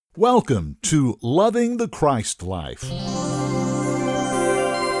Welcome to Loving the Christ Life.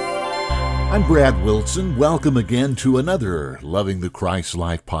 I'm Brad Wilson. Welcome again to another Loving the Christ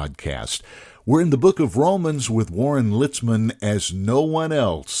Life podcast. We're in the book of Romans with Warren Litzman, as no one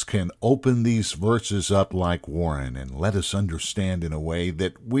else can open these verses up like Warren and let us understand in a way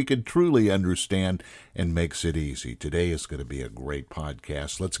that we can truly understand and makes it easy. Today is going to be a great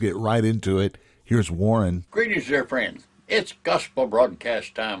podcast. Let's get right into it. Here's Warren. Greetings, dear friends. It's gospel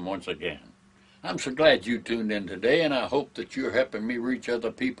broadcast time once again. I'm so glad you tuned in today, and I hope that you're helping me reach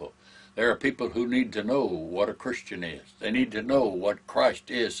other people. There are people who need to know what a Christian is. They need to know what Christ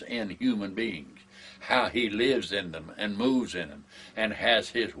is in human beings, how he lives in them and moves in them, and has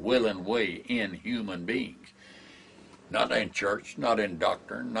his will and way in human beings. Not in church, not in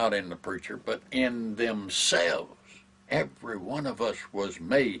doctrine, not in the preacher, but in themselves. Every one of us was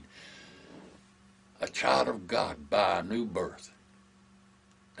made a child of God by a new birth.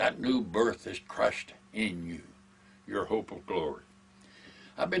 That new birth is Christ in you, your hope of glory.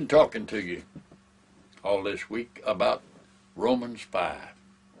 I've been talking to you all this week about Romans 5,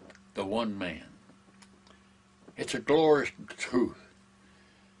 the one man. It's a glorious truth.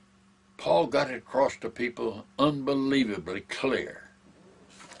 Paul got it across to people unbelievably clear.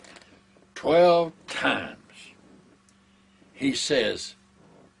 12 times he says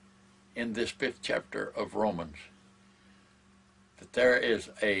in this 5th chapter of Romans that there is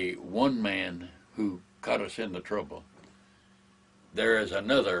a one man who got us into trouble. There is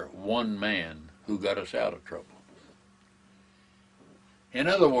another one man who got us out of trouble. In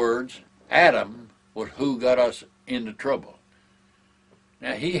other words, Adam was who got us into trouble.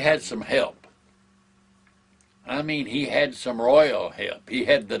 Now, he had some help. I mean, he had some royal help. He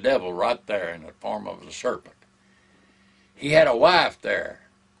had the devil right there in the form of the serpent. He had a wife there.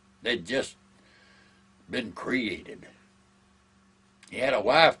 They'd just been created. He had a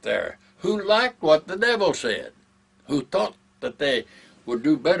wife there who liked what the devil said, who thought that they would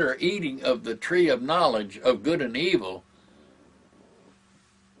do better eating of the tree of knowledge of good and evil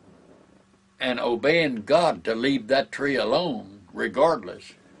and obeying God to leave that tree alone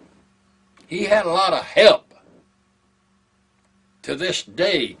regardless. He had a lot of help. To this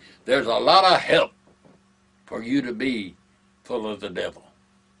day, there's a lot of help for you to be full of the devil.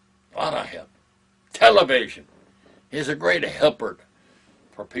 A lot of help. Television is a great helper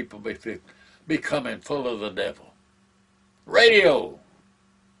for people becoming full of the devil. Radio,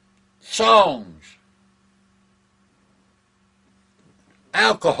 songs,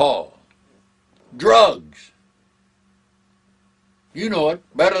 alcohol, drugs. You know it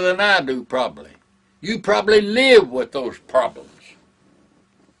better than I do, probably. You probably live with those problems.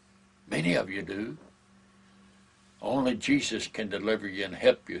 Many of you do. Only Jesus can deliver you and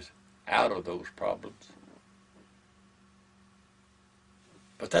help you out of those problems.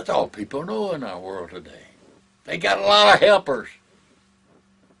 But that's all people know in our world today. They got a lot of helpers.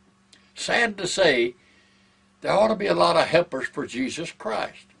 Sad to say, there ought to be a lot of helpers for Jesus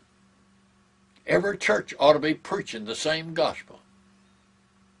Christ. Every church ought to be preaching the same gospel.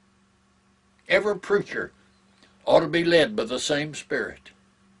 Every preacher ought to be led by the same Spirit.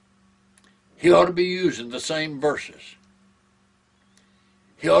 He ought to be using the same verses.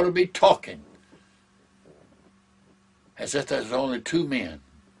 He ought to be talking as if there's only two men.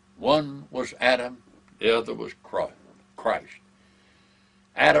 One was Adam, the other was Christ.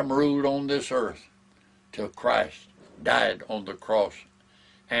 Adam ruled on this earth till Christ died on the cross,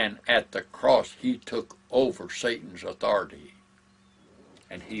 and at the cross he took over Satan's authority,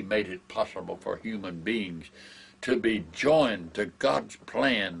 and he made it possible for human beings to be joined to God's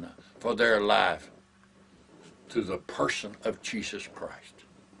plan for their life through the person of Jesus Christ.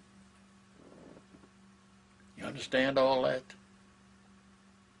 You understand all that?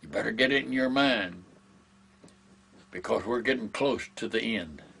 You better get it in your mind, because we're getting close to the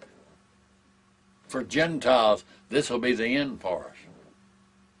end. For Gentiles, this will be the end for us.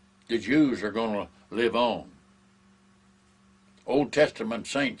 The Jews are going to live on. Old Testament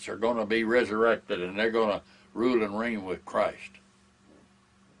saints are going to be resurrected, and they're going to rule and reign with Christ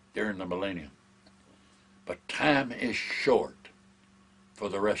during the millennium. But time is short for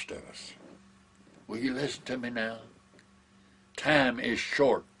the rest of us. Will you listen to me now? Time is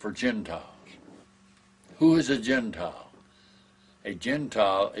short for Gentiles. Who is a Gentile? A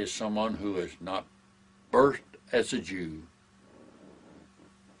Gentile is someone who is not birthed as a Jew,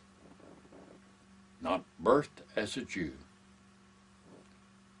 not birthed as a Jew.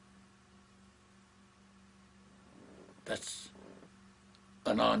 That's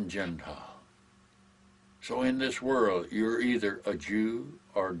a non-Gentile. So in this world, you're either a Jew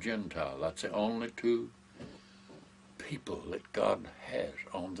or a Gentile. That's the only two people that God has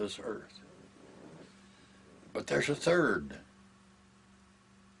on this earth. But there's a third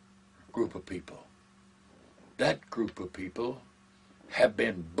group of people. That group of people have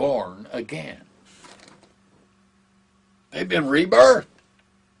been born again. They've been rebirthed.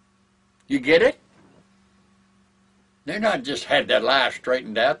 You get it? They're not just had their life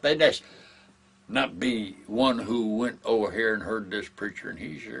straightened out. They just not be one who went over here and heard this preacher, and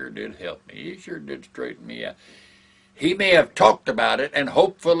he sure did help me. He sure did straighten me out. He may have talked about it, and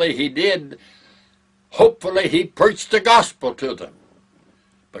hopefully he did. Hopefully he preached the gospel to them.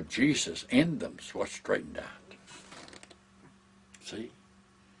 But Jesus in them's what straightened out. See?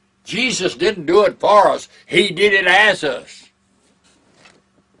 Jesus didn't do it for us. He did it as us.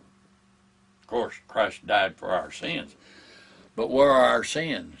 Of course, Christ died for our sins. But where are our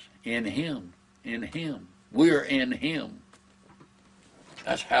sins? In Him. In Him. We're in Him.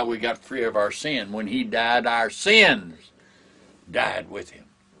 That's how we got free of our sin. When He died, our sins died with Him.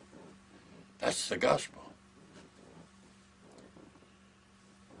 That's the gospel.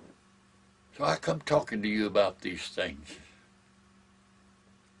 So I come talking to you about these things.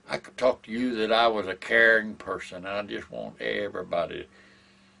 I could talk to you that I was a caring person, and I just want everybody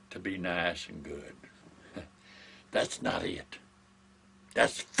to be nice and good. That's not it.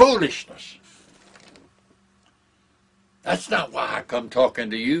 That's foolishness. That's not why I come talking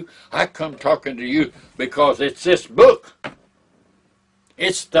to you. I come talking to you because it's this book.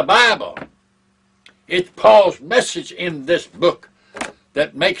 It's the Bible. It's Paul's message in this book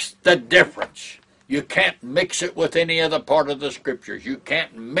that makes the difference. You can't mix it with any other part of the Scriptures. You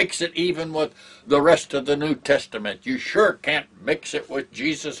can't mix it even with the rest of the New Testament. You sure can't mix it with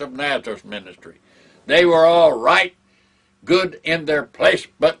Jesus of Nazareth's ministry. They were all right, good in their place,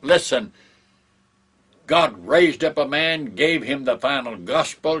 but listen, God raised up a man, gave him the final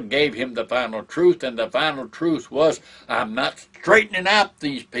gospel, gave him the final truth, and the final truth was, I'm not straightening out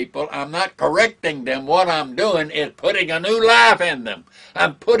these people. I'm not correcting them. What I'm doing is putting a new life in them.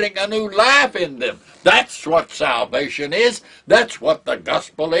 I'm putting a new life in them. That's what salvation is. That's what the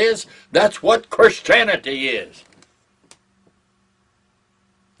gospel is. That's what Christianity is.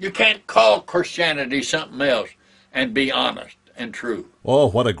 You can't call Christianity something else and be honest and true. Oh,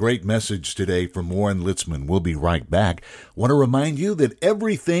 what a great message today from Warren Litzman. We'll be right back. Want to remind you that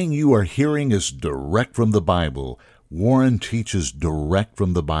everything you are hearing is direct from the Bible. Warren teaches direct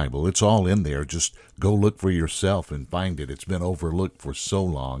from the Bible. It's all in there. Just go look for yourself and find it. It's been overlooked for so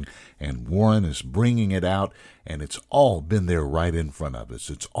long, and Warren is bringing it out, and it's all been there right in front of us.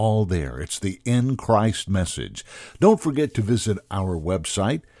 It's all there. It's the In Christ message. Don't forget to visit our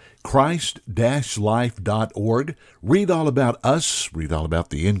website, Christ-life.org. Read all about us, read all about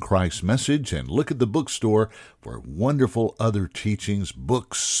the In Christ message, and look at the bookstore for wonderful other teachings,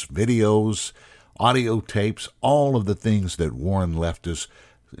 books, videos, audio tapes, all of the things that Warren left us.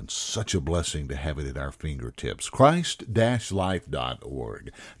 It's such a blessing to have it at our fingertips.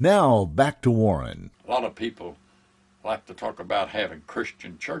 Christ-life.org. Now, back to Warren. A lot of people like to talk about having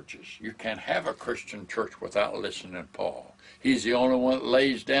Christian churches. You can't have a Christian church without listening to Paul. He's the only one that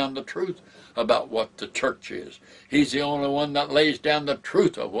lays down the truth about what the church is. He's the only one that lays down the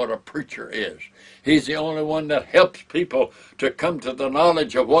truth of what a preacher is. He's the only one that helps people to come to the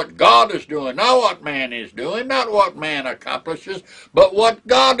knowledge of what God is doing, not what man is doing, not what man accomplishes, but what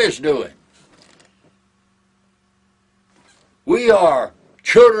God is doing. We are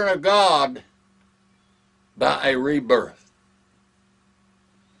children of God by a rebirth,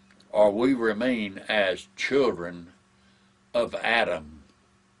 or we remain as children of Adam,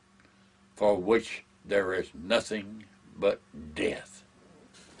 for which there is nothing but death.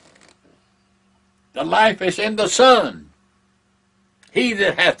 The life is in the Son. He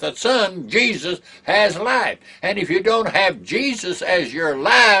that hath the Son, Jesus, has life. And if you don't have Jesus as your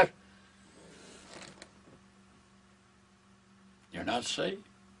life, you're not saved.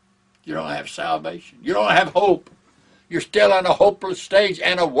 You don't have salvation. You don't have hope. You're still in a hopeless stage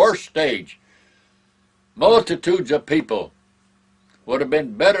and a worse stage. Multitudes of people would have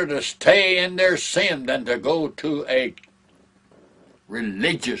been better to stay in their sin than to go to a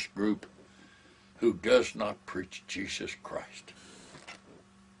religious group who does not preach Jesus Christ.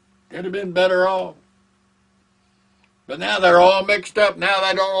 They'd have been better off. But now they're all mixed up. Now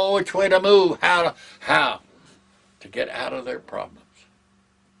they don't know which way to move, how to get out of their problems.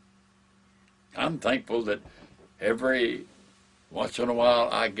 I'm thankful that every once in a while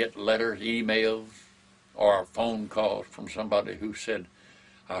I get letters, emails, or phone calls from somebody who said,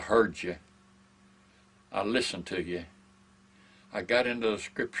 I heard you, I listened to you, I got into the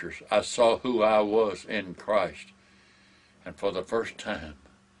Scriptures, I saw who I was in Christ, and for the first time,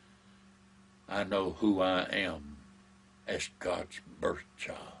 I know who I am as God's birth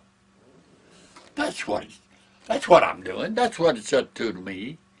child. That's what I'm doing. That's what it's up to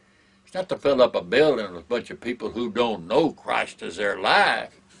me. It's not to fill up a building with a bunch of people who don't know Christ as their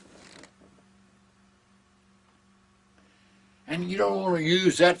life. And you don't want to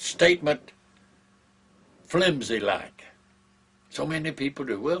use that statement flimsy like. So many people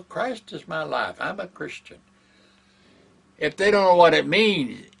do. Well, Christ is my life. I'm a Christian. If they don't know what it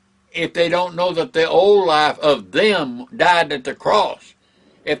means, if they don't know that the old life of them died at the cross,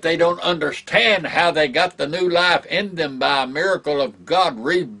 if they don't understand how they got the new life in them by a miracle of God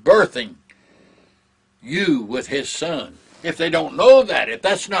rebirthing you with His Son, if they don't know that, if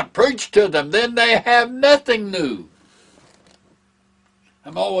that's not preached to them, then they have nothing new.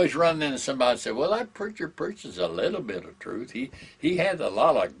 I'm always running into somebody and say, well, that preacher preaches a little bit of truth. He has a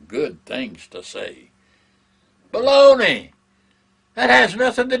lot of good things to say. Baloney! That has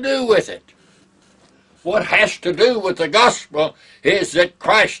nothing to do with it. What has to do with the gospel is that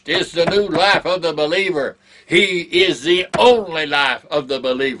Christ is the new life of the believer. He is the only life of the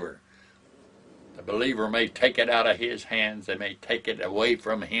believer. The believer may take it out of his hands. They may take it away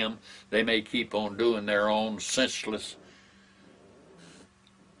from him. They may keep on doing their own senseless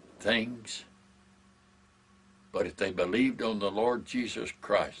things. But if they believed on the Lord Jesus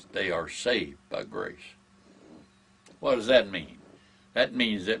Christ, they are saved by grace. What does that mean? That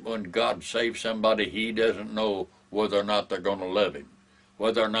means that when God saves somebody, He doesn't know whether or not they're going to love Him,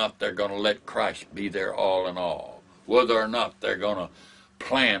 whether or not they're going to let Christ be their all in all, whether or not they're going to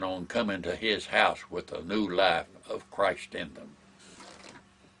plan on coming to His house with a new life of Christ in them.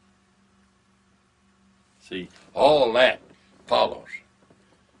 See, all that follows.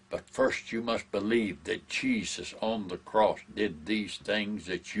 But first you must believe that Jesus on the cross did these things,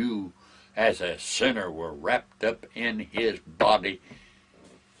 that you as a sinner were wrapped up in His body,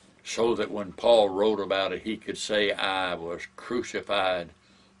 so that when Paul wrote about it, he could say, I was crucified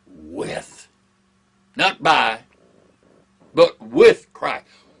with, not by, but with Christ.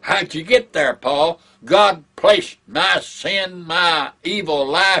 How'd you get there, Paul? God placed my sin, my evil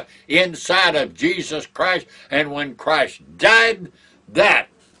life inside of Jesus Christ, and when Christ died, that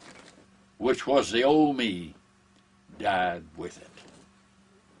which was the old me died with it.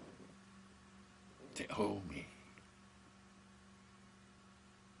 The old me.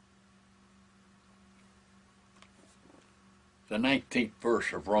 The 19th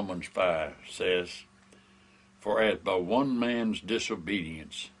verse of Romans 5 says, for as by one man's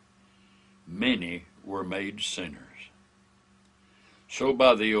disobedience many were made sinners, so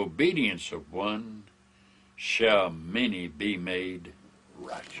by the obedience of one shall many be made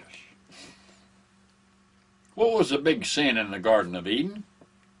righteous. What was the big sin in the Garden of Eden?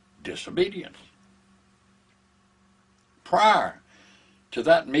 Disobedience. Prior to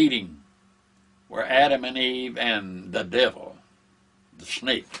that meeting where Adam and Eve and the devil, the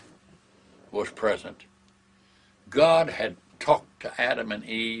snake, was present, God had talked to Adam and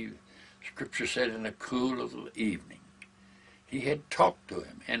Eve, Scripture said, in the cool of the evening. He had talked to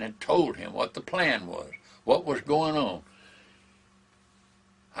him and had told him what the plan was, what was going on.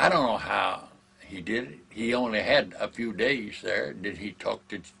 I don't know how he did it. He only had a few days there. Did he talk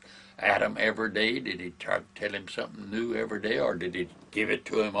to Adam every day? Did he try to tell him something new every day? Or did he give it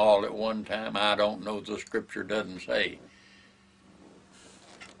to him all at one time? I don't know. The Scripture doesn't say.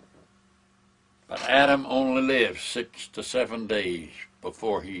 But Adam only lived 6 to 7 days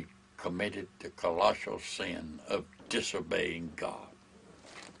before he committed the colossal sin of disobeying God.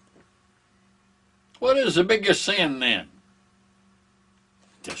 What is the biggest sin then?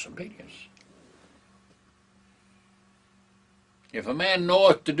 Disobedience. If a man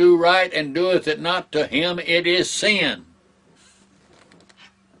knoweth to do right and doeth it not, to him it is sin.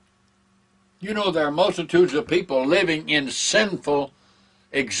 You know, there are multitudes of people living in sinful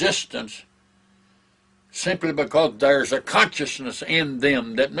existence simply because there's a consciousness in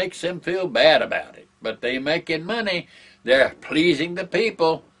them that makes them feel bad about it. But they're making money, they're pleasing the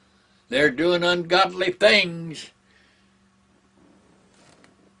people, they're doing ungodly things.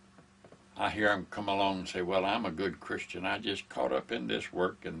 I hear them come along and say, well, I'm a good Christian. I just caught up in this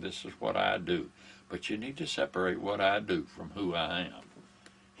work and this is what I do. But you need to separate what I do from who I am.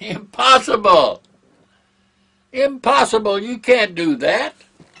 Impossible! Impossible! You can't do that.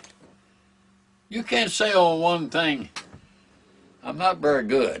 You can't say on one thing, I'm not very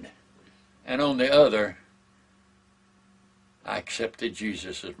good, and on the other, I accepted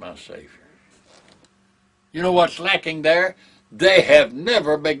Jesus as my Savior. You know what's lacking there? They have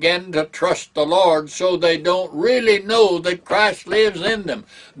never begun to trust the Lord, so they don't really know that Christ lives in them.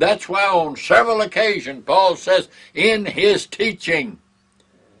 That's why on several occasions Paul says in his teaching,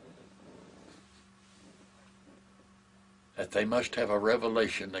 that they must have a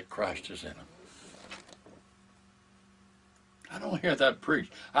revelation that Christ is in them. I don't hear that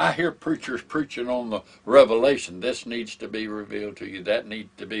preached. I hear preachers preaching on the revelation. This needs to be revealed to you. That needs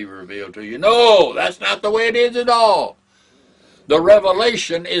to be revealed to you. No, that's not the way it is at all. The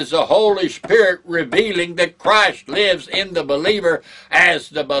revelation is the Holy Spirit revealing that Christ lives in the believer as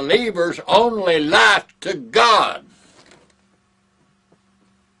the believer's only life to God.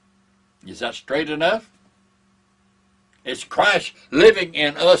 Is that straight enough? It's Christ living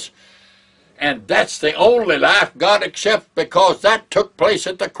in us, and that's the only life God accepts because that took place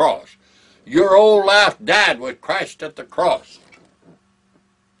at the cross. Your old life died with Christ at the cross.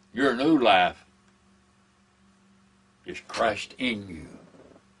 Your new life is Christ in you,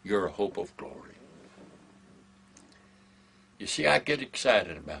 your hope of glory. You see, I get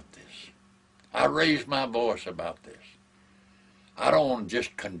excited about this. I raise my voice about this. I don't want to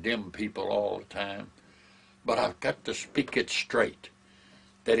just condemn people all the time, but I've got to speak it straight.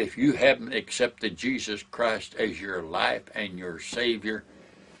 That if you haven't accepted Jesus Christ as your life and your Savior,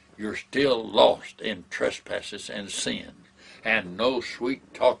 you're still lost in trespasses and sin. And no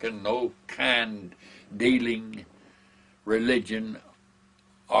sweet talking, no kind dealing religion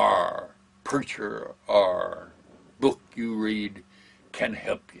or preacher or book you read can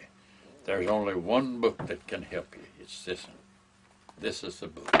help you. There's only one book that can help you. It's this one. This is the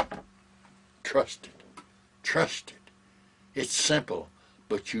book. Trust it. Trust it. It's simple,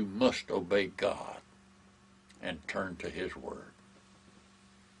 but you must obey God and turn to His Word.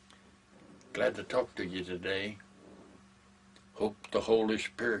 Glad to talk to you today. Hope the Holy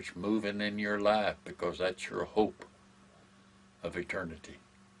Spirit's moving in your life because that's your hope of eternity.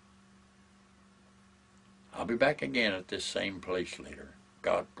 I'll be back again at this same place later.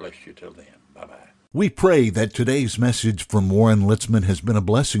 God bless you till then. Bye-bye. We pray that today's message from Warren Litzman has been a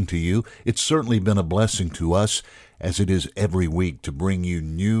blessing to you. It's certainly been a blessing to us, as it is every week, to bring you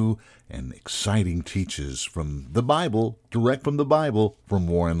new and exciting teachings from the Bible, direct from the Bible, from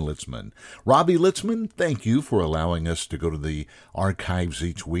Warren Litzman. Robbie Litzman, thank you for allowing us to go to the archives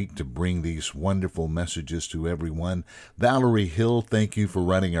each week to bring these wonderful messages to everyone. Valerie Hill, thank you for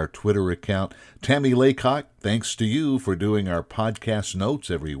running our Twitter account. Tammy Laycock, thanks to you for doing our podcast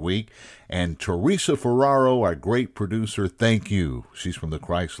notes every week. And Teresa Ferraro, our great producer, thank you. She's from the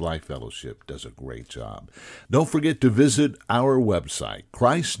Christ Life Fellowship, does a great job. Don't forget to visit our website,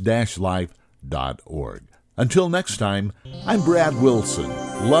 christ-life.org. Until next time, I'm Brad Wilson,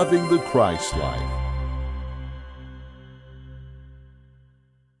 loving the Christ Life.